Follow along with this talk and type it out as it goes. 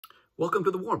Welcome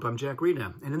to The Warp. I'm Jack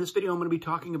Rita, and in this video I'm going to be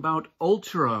talking about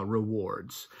Ultra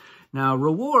Rewards. Now,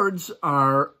 rewards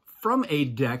are from a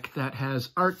deck that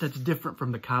has art that's different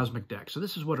from the Cosmic deck. So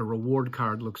this is what a reward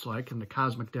card looks like, and the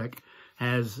Cosmic deck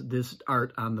has this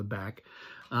art on the back.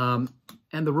 And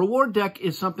the reward deck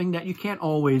is something that you can't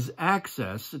always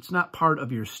access. It's not part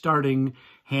of your starting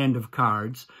hand of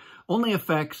cards. Only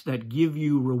effects that give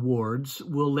you rewards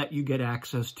will let you get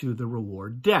access to the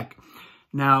reward deck.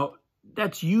 Now,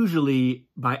 that's usually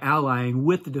by allying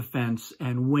with the defense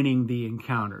and winning the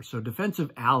encounter. So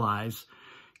defensive allies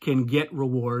can get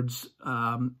rewards,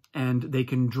 and they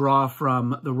can draw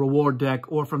from the reward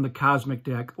deck or from the Cosmic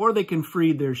deck, or they can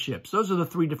free their ships. Those are the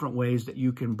three different ways that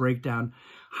you can break down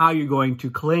how you're going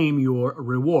to claim your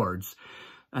rewards.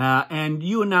 And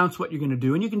you announce what you're going to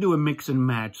do, and you can do a mix and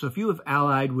match. So if you have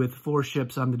allied with 4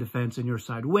 ships on the defense and your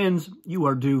side wins, you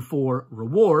are due 4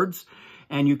 rewards.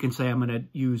 And you can say, I'm going to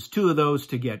use 2 of those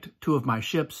to get 2 of my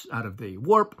ships out of the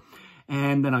warp.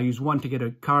 And then I'll use 1 to get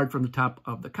a card from the top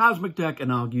of the Cosmic deck,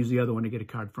 and I'll use the other one to get a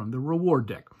card from the reward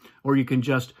deck. Or you can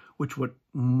just, which what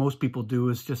most people do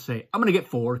is just say, I'm going to get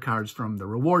 4 cards from the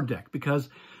reward deck, because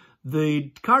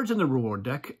the cards in the reward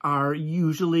deck are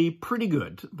usually pretty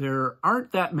good. There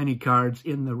aren't that many cards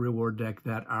in the reward deck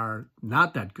that are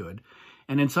not that good.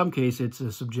 And in some cases, it's a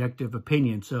subjective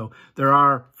opinion. So there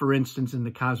are, for instance, in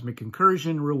the Cosmic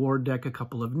Incursion reward deck, a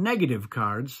couple of negative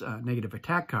cards, negative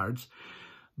attack cards,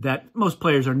 that most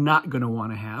players are not going to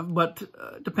want to have. But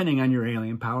depending on your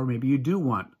alien power, maybe you do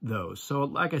want those. So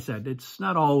like I said, it's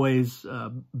not always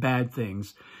bad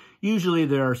things. Usually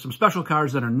there are some special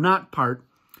cards that are not part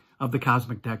of the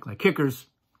Cosmic deck, like kickers,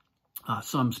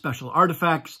 some special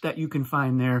artifacts that you can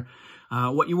find there.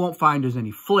 What you won't find is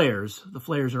any flares. The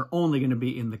flares are only going to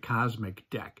be in the Cosmic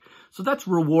deck. So that's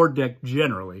reward deck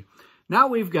generally. Now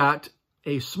we've got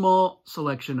a small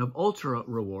selection of Ultra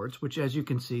Rewards, which, as you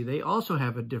can see, they also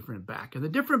have a different back. And the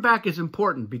different back is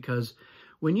important because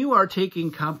when you are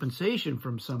taking compensation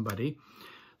from somebody,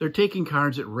 they're taking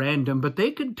cards at random, but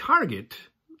they could target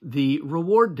the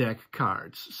reward deck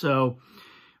cards. So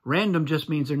random just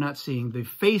means they're not seeing the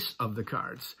face of the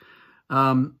cards.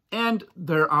 And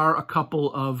there are a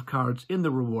couple of cards in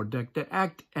the reward deck that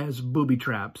act as booby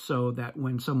traps, so that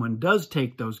when someone does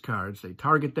take those cards, they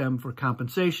target them for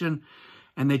compensation,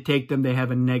 and they take them, they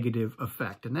have a negative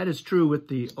effect. And that is true with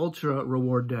the Ultra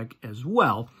Reward deck as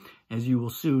well, as you will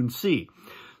soon see.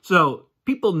 So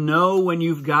people know when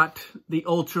you've got the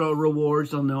Ultra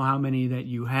Rewards, they'll know how many that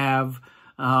you have.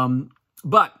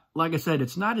 But like I said,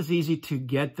 it's not as easy to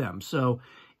get them. So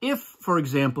if, for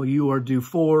example, you are due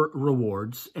 4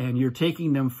 rewards and you're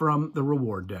taking them from the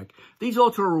reward deck, these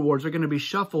Ultra Rewards are going to be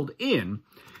shuffled in.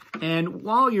 And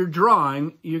while you're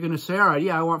drawing, you're going to say, all right,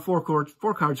 yeah, I want 4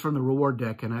 cards from the reward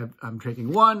deck, and I'm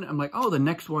taking 1. I'm like, oh, the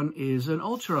next one is an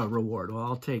Ultra Reward. Well,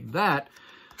 I'll take that.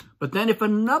 But then if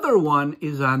another one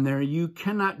is on there, you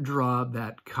cannot draw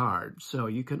that card. So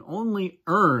you can only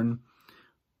earn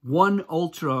 1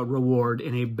 Ultra Reward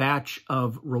in a batch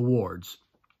of rewards.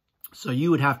 So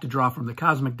you would have to draw from the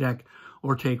Cosmic deck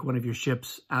or take one of your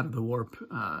ships out of the warp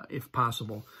if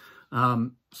possible.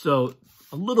 So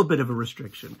a little bit of a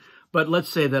restriction. But let's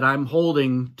say that I'm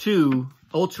holding 2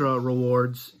 Ultra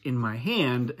Rewards in my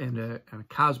hand and a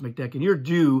Cosmic deck, and you're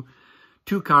due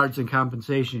 2 cards in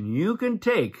compensation. You can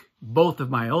take both of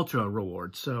my Ultra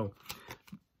Rewards. So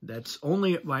that's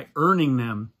only by earning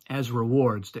them as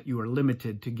rewards that you are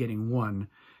limited to getting 1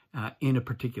 in a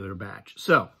particular batch.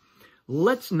 So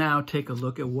let's now take a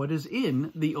look at what is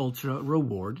in the Ultra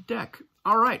Reward deck.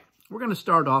 All right, we're going to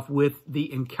start off with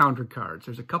the encounter cards.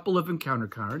 There's a couple of encounter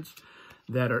cards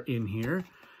that are in here,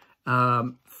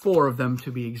 4 of them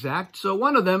to be exact. So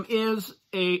one of them is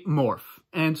a morph.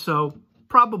 And so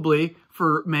probably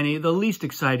for many, the least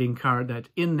exciting card that's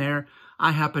in there.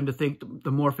 I happen to think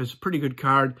the morph is a pretty good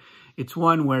card. It's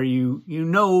one where you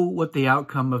know what the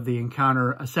outcome of the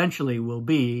encounter essentially will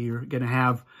be. You're going to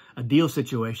have a deal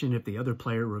situation if the other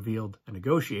player revealed a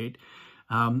negotiate,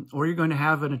 or you're going to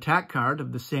have an attack card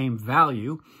of the same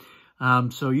value.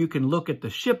 So you can look at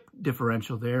the ship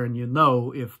differential there, and you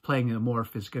know if playing a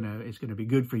morph is going to be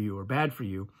good for you or bad for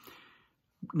you,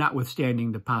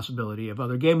 notwithstanding the possibility of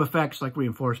other game effects like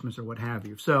reinforcements or what have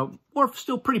you. So morph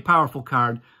still pretty powerful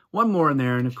card. 1 more in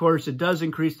there, and of course it does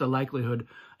increase the likelihood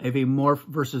of a morph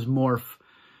versus morph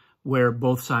where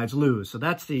both sides lose. So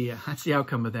that's the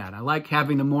outcome of that. I like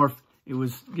having the morph. It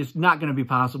was just not going to be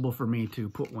possible for me to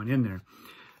put 1 in there.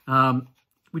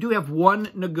 We do have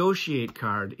 1 negotiate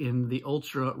card in the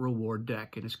Ultra Reward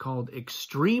deck, and it's called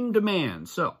Extreme Demand.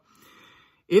 So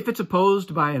If it's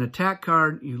opposed by an attack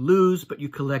card, you lose, but you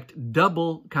collect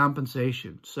double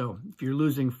compensation. So if you're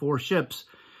losing 4 ships,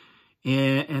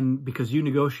 and because you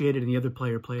negotiated and the other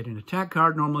player played an attack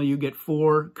card, normally you get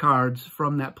 4 cards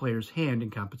from that player's hand in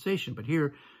compensation. But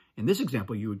here, in this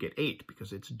example, you would get 8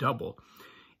 because it's double.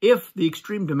 If the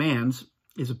extreme demands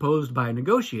is opposed by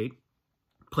negotiate,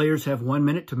 players have 1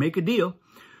 minute to make a deal,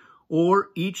 or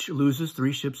each loses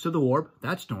 3 ships to the warp.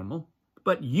 That's normal.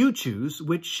 But you choose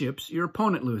which ships your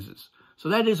opponent loses. So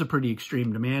that is a pretty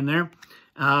extreme demand there.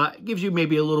 It gives you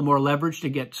maybe a little more leverage to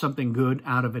get something good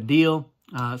out of a deal.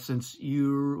 Since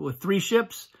you're with 3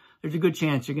 ships, there's a good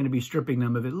chance you're going to be stripping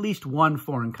them of at least 1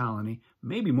 foreign colony,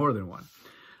 maybe more than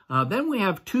 1. Then we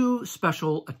have 2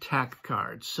 special attack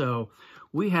cards. So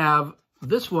we have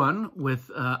this one with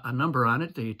a number on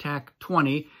it, the attack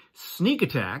 20, sneak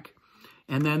attack.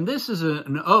 And then this is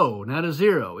an O, not a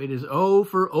 0. It is O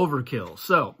for overkill.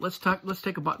 So let's talk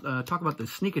about the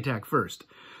sneak attack first.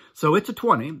 So it's a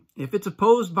 20. If it's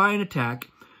opposed by an attack,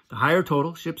 the higher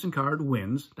total, ships and card,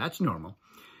 wins. That's normal.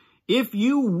 If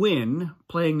you win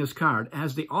playing this card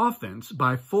as the offense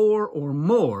by 4 or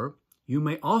more, you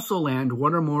may also land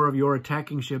 1 or more of your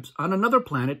attacking ships on another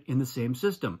planet in the same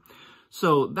system.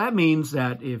 So that means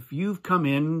that if you've come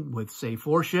in with, say,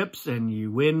 4 ships and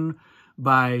you win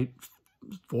by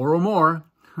 4 or more,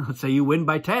 let's say you win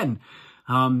by 10,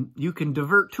 you can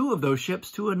divert 2 of those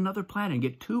ships to another planet and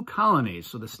get 2 colonies.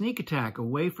 So the sneak attack, a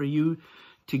way for you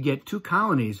to get 2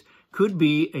 colonies, could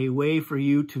be a way for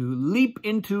you to leap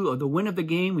into the win of the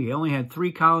game. We only had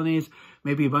 3 colonies.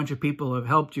 Maybe a bunch of people have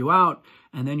helped you out.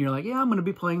 And then you're like, yeah, I'm going to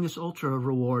be playing this ultra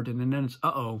reward. And then it's,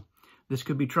 uh-oh, this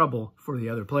could be trouble for the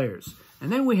other players.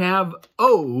 And then we have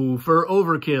O for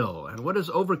overkill. And what is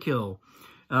overkill?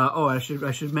 I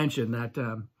should mention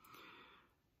that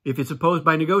if it's opposed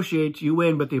by negotiate, you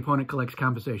win, but the opponent collects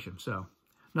compensation. So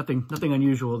nothing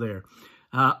unusual there.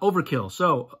 Overkill.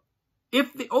 So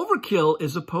if the overkill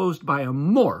is opposed by a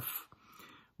morph,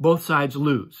 both sides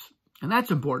lose. And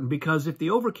that's important because if the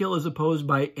overkill is opposed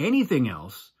by anything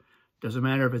else, doesn't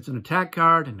matter if it's an attack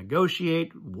card, a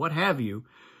negotiate, what have you,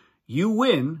 you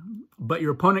win, but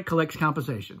your opponent collects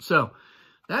compensation. So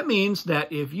that means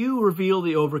that if you reveal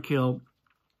the overkill,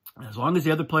 as long as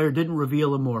the other player didn't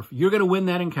reveal a morph, you're going to win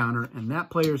that encounter, and that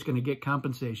player is going to get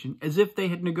compensation as if they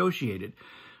had negotiated.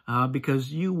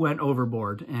 Because you went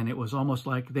overboard, and it was almost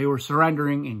like they were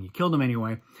surrendering, and you killed them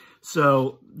anyway.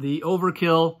 So the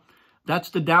overkill, that's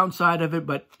the downside of it,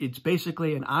 but it's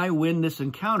basically an I win this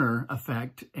encounter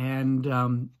effect,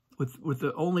 and with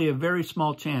only a very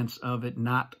small chance of it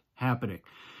not happening.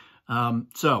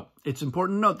 So it's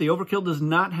important to note the overkill does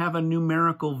not have a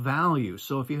numerical value.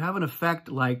 So if you have an effect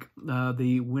like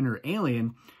the winner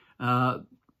alien,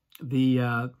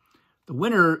 the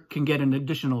winner can get an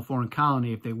additional foreign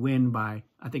colony if they win by,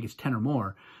 I think it's 10 or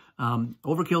more.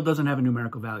 Overkill doesn't have a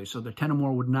numerical value, so the 10 or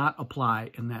more would not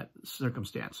apply in that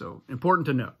circumstance. So important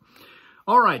to note.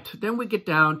 All right, then we get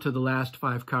down to the last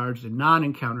 5 cards, the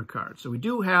non-encounter cards. So we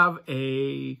do have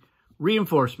a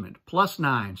reinforcement,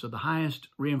 +9. So the highest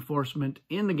reinforcement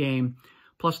in the game,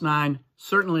 +9,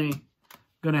 certainly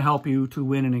going to help you to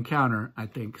win an encounter, I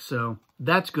think. So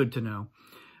that's good to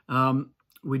know.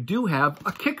 We do have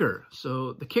a kicker.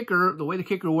 So the kicker, the way the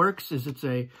kicker works is it's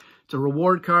a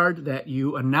reward card that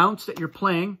you announce that you're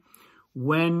playing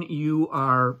when you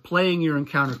are playing your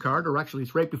encounter card, or actually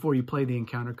it's right before you play the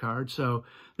encounter card. So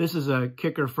this is a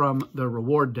kicker from the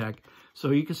reward deck.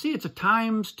 So you can see it's a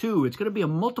 ×2. It's going to be a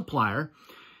multiplier.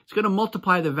 It's going to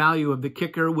multiply the value of the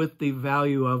kicker with the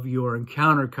value of your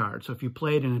encounter card. So if you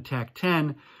played an attack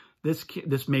 10,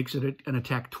 this makes it an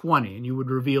attack 20, and you would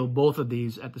reveal both of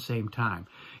these at the same time.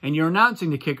 And you're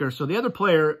announcing the kicker, so the other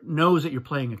player knows that you're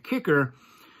playing a kicker.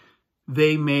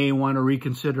 They may want to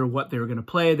reconsider what they were going to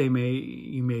play.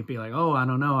 You may be like, oh, I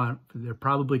don't know. They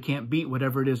probably can't beat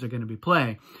whatever it is they're going to be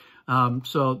playing.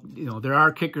 So, there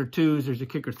are kicker 2s. There's a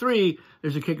kicker 3.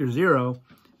 There's a kicker 0.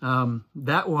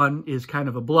 That one is kind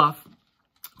of a bluff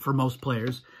for most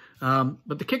players.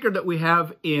 But the kicker that we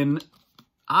have in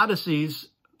Odyssey's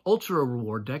Ultra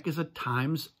Reward deck is a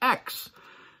 ×X.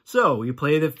 So you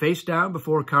play the face down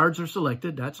before cards are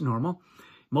selected. That's normal.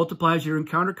 Multiplies your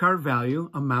encounter card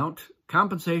value, amount,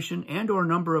 compensation, and or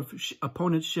number of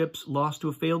opponent's ships lost to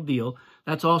a failed deal.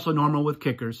 That's also normal with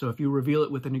kickers. So if you reveal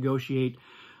it with a negotiate,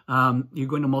 you're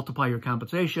going to multiply your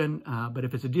compensation. But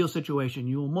if it's a deal situation,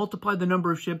 you will multiply the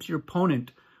number of ships your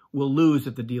opponent will lose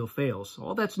if the deal fails.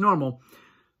 All that's normal.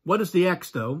 What is the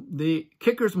X, though? The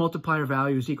kicker's multiplier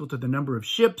value is equal to the number of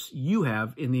ships you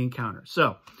have in the encounter.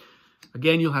 So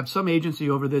Again, you'll have some agency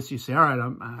over this. You say, all right,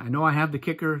 I know I have the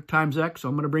kicker times X, so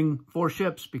I'm going to bring 4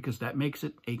 ships because that makes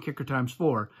it a kicker times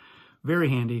 4. Very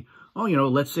handy. Oh,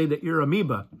 let's say that you're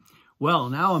Amoeba. Well,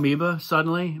 now Amoeba,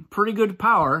 suddenly, pretty good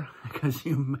power because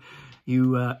you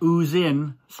ooze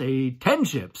in, say, 10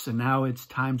 ships, and now it's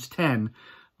times 10.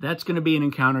 That's going to be an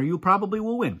encounter you probably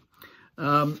will win.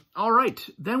 All right,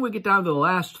 then we get down to the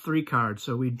last 3 cards.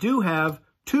 So we do have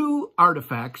 2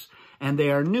 artifacts, and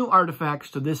they are new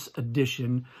artifacts to this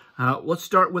edition. Let's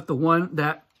start with the one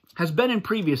that has been in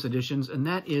previous editions, and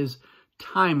that is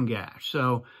Time Gash.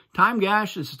 So Time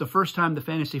Gash, this is the first time the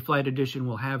Fantasy Flight Edition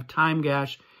will have Time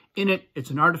Gash in it. It's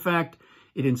an artifact.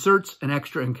 It inserts an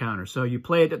extra encounter. So you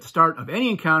play it at the start of any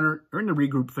encounter or in the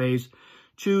regroup phase.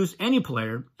 Choose any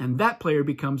player, and that player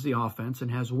becomes the offense and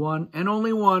has 1 and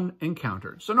only 1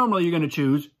 encounter. So normally you're going to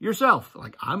choose yourself.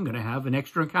 Like, I'm going to have an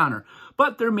extra encounter.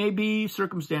 But there may be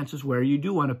circumstances where you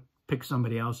do want to pick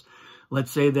somebody else. Let's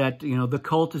say that, the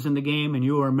cult is in the game and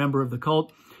you are a member of the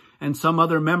cult, and some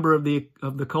other member of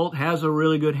the cult has a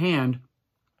really good hand.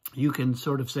 You can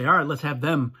sort of say, all right, let's have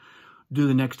them do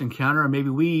the next encounter, or maybe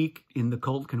we in the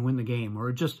cult can win the game,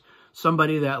 or just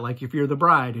somebody that, like, if you're the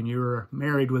bride and you're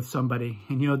married with somebody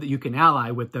and that you can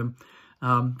ally with them,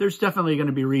 there's definitely going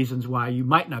to be reasons why you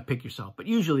might not pick yourself, but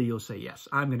usually you'll say, yes,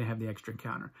 I'm going to have the extra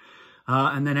encounter.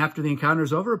 And then after the encounter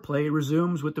is over, play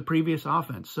resumes with the previous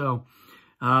offense. So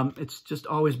it's just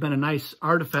always been a nice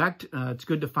artifact. It's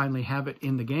good to finally have it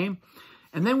in the game.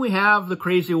 And then we have the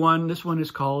crazy one. This one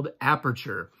is called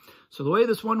Aperture. So the way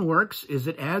this one works is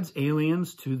it adds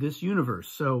aliens to this universe.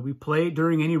 So we play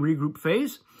during any regroup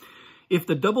phase. If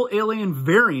the double alien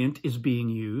variant is being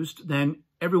used, then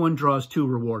everyone draws 2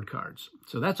 reward cards.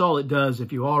 So that's all it does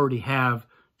if you already have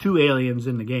 2 aliens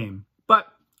in the game. But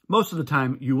most of the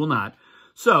time, you will not.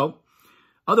 So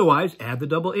otherwise, add the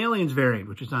double aliens variant,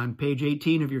 which is on page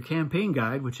 18 of your campaign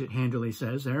guide, which it handily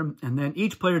says there. And then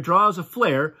each player draws a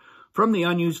flare from the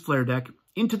unused flare deck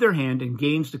into their hand and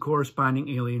gains the corresponding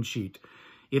alien sheet.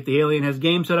 If the alien has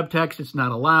game setup text, it's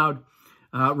not allowed.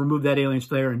 Remove that alien's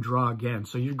flare and draw again.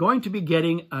 So you're going to be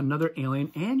getting another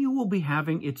alien, and you will be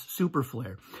having its super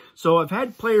flare. So I've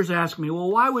had players ask me,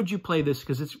 well, why would you play this?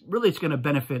 Because it's going to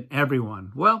benefit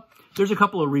everyone. Well, there's a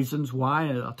couple of reasons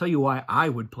why. I'll tell you why I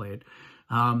would play it.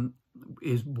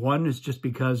 One is just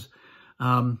because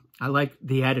I like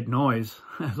the added noise.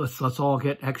 Let's all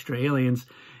get extra aliens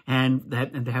and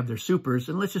to have their supers,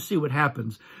 and let's just see what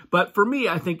happens. But for me,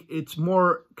 I think it's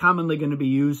more commonly going to be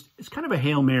used. It's kind of a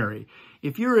Hail Mary.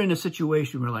 If you're in a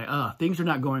situation where things are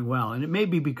not going well, and it may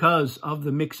be because of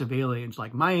the mix of aliens,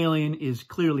 like my alien is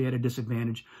clearly at a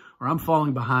disadvantage, or I'm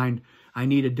falling behind, I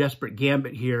need a desperate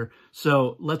gambit here,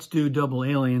 so let's do double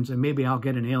aliens, and maybe I'll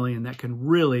get an alien that can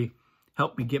really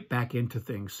help me get back into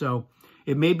things. So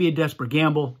it may be a desperate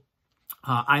gamble.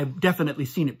 I've definitely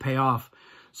seen it pay off.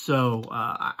 So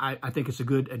I think it's a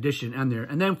good addition in there.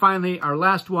 And then finally, our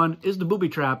last one is the booby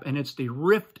trap, and it's the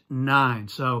Rift 9.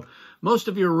 So most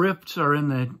of your Rifts are in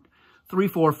the 3,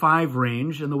 4, 5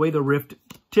 range. And the way the Rift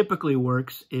typically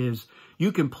works is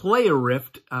you can play a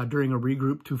Rift during a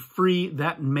regroup to free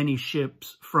that many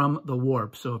ships from the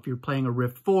warp. So if you're playing a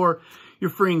Rift 4, you're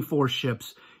freeing 4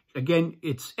 ships. Again,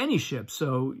 it's any ship,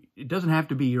 so it doesn't have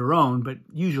to be your own, but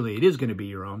usually it is going to be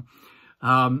your own.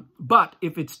 But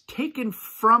if it's taken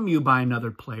from you by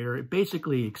another player, it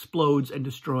basically explodes and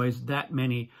destroys that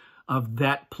many of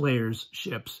that player's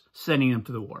ships, sending them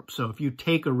to the warp. So if you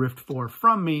take a Rift 4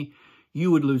 from me,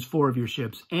 you would lose 4 of your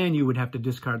ships, and you would have to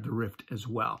discard the Rift as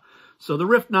well. So the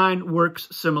Rift 9 works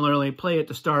similarly. Play at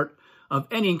the start of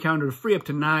any encounter to free up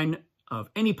to 9 of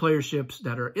any player ships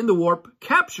that are in the warp,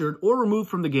 captured, or removed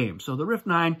from the game. So the Rift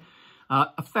 9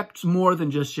 affects more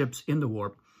than just ships in the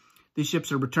warp. These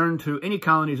ships are returned to any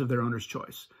colonies of their owner's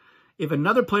choice. If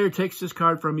another player takes this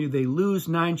card from you, they lose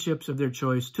 9 ships of their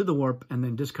choice to the warp and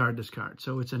then discard this card.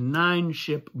 So it's a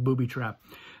 9-ship booby trap.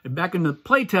 And back in the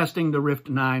playtesting, the Rift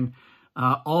 9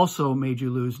 also made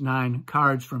you lose 9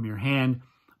 cards from your hand.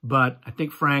 But I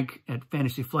think Frank at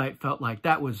Fantasy Flight felt like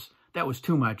that was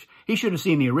too much. He should have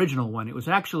seen the original one. It was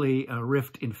actually a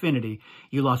Rift Infinity.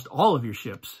 You lost all of your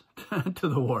ships to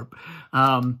the warp.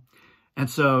 And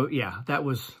so, yeah, that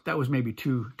was maybe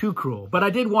too cruel. But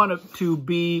I did want it to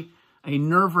be a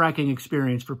nerve-wracking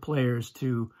experience for players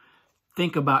to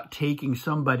think about taking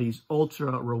somebody's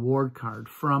ultra reward card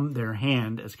from their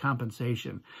hand as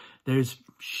compensation. There's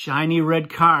shiny red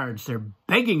cards. They're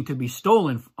begging to be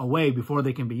stolen away before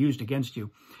they can be used against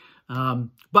you.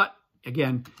 But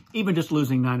again, even just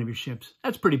losing 9 of your ships,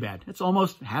 that's pretty bad. It's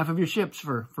almost half of your ships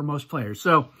for most players.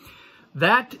 So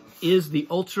that is the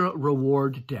Ultra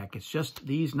Reward deck. It's just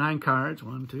these 9 cards.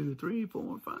 1, 2, 3,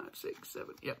 4, 5, 6,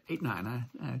 7, yep, 8, 9.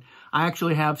 I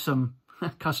actually have some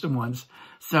custom ones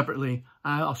separately.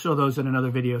 I'll show those in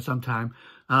another video sometime.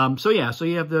 So yeah, so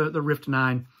you have the Rift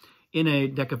 9 in a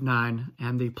deck of 9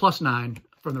 and the +9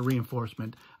 from the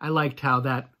reinforcement. I liked how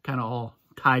that kind of all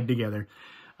tied together.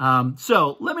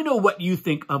 So let me know what you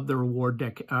think of the reward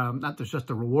deck. Not just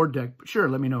the reward deck, but sure,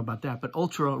 let me know about that. But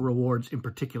Ultra Rewards in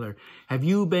particular. Have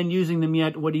you been using them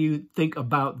yet? What do you think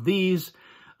about these?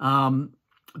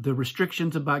 The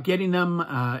restrictions about getting them,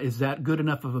 is that good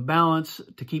enough of a balance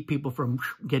to keep people from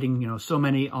getting, so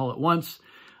many all at once?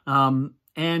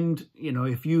 And,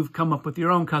 if you've come up with your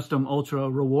own custom Ultra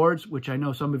Rewards, which I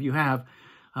know some of you have,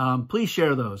 please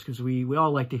share those because we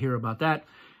all like to hear about that.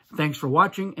 Thanks for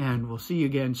watching, and we'll see you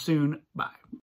again soon. Bye.